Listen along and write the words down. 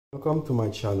Welcome to my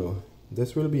channel.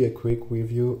 This will be a quick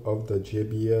review of the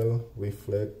JBL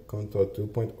Reflect Contour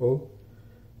 2.0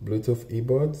 Bluetooth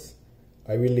earbuds.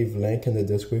 I will leave link in the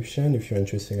description if you're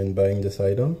interested in buying this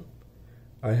item.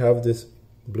 I have this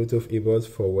Bluetooth earbuds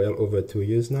for well over 2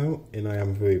 years now and I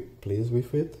am very pleased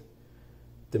with it.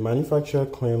 The manufacturer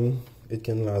claimed it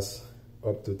can last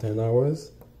up to 10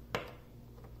 hours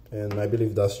and I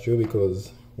believe that's true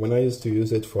because when I used to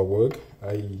use it for work,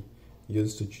 I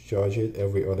used to charge it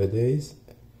every other days.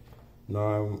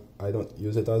 Now I don't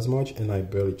use it as much and I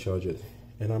barely charge it,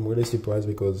 and I'm really surprised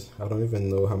because I don't even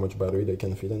know how much battery they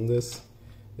can fit in this.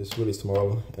 It's really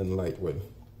small and lightweight.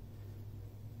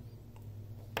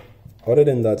 Other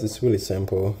than that, it's really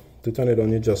simple. To turn it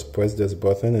on, you just press this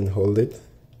button and hold it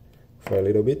for a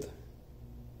little bit.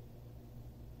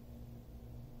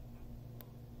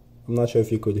 I'm not sure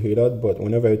if you could hear that, but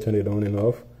whenever I turn it on and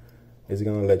off, it's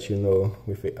gonna let you know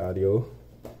with the audio,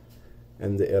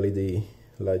 and the LED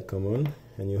light come on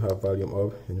and you have volume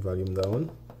up and volume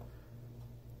down.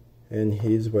 And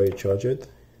here's where you charge it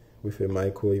with a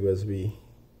micro USB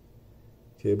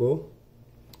cable,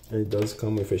 and it does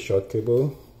come with a short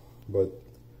cable but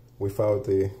without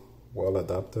a wall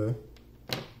adapter,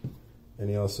 and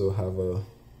you also have a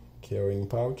carrying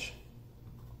pouch.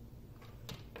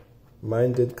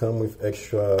 Mine did come with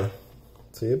extra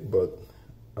tape, but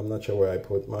I'm not sure where I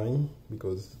put mine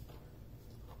because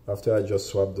after I just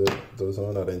swapped those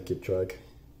on, I didn't keep track.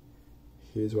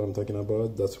 Here's what I'm talking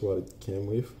about. That's what it came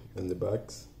with in the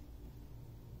backs.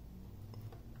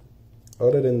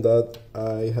 Other than that,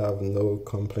 I have no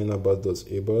complaint about those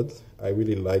earbuds. I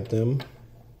really like them.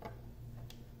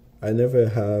 I never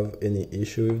have any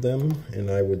issue with them and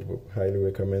I would highly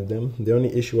recommend them. The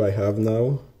only issue I have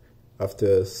now,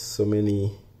 after so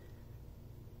many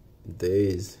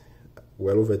days,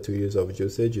 well over 2 years of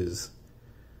usage, is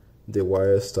the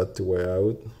wires start to wear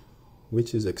out,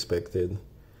 which is expected.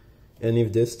 And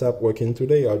if they stop working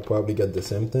today, I'll probably get the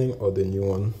same thing or the new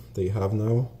one they have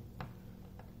now.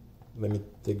 Let me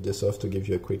take this off to give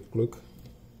you a quick look.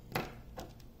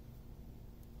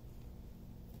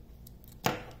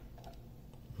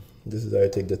 This is how I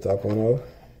take the top one off,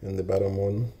 and the bottom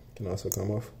one can also come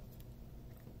off.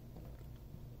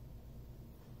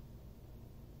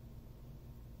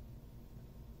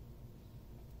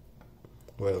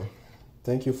 Well,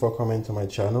 thank you for coming to my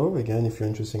channel. Again, if you're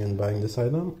interested in buying this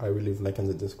item, I will leave link in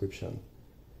the description.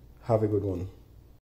 Have a good one.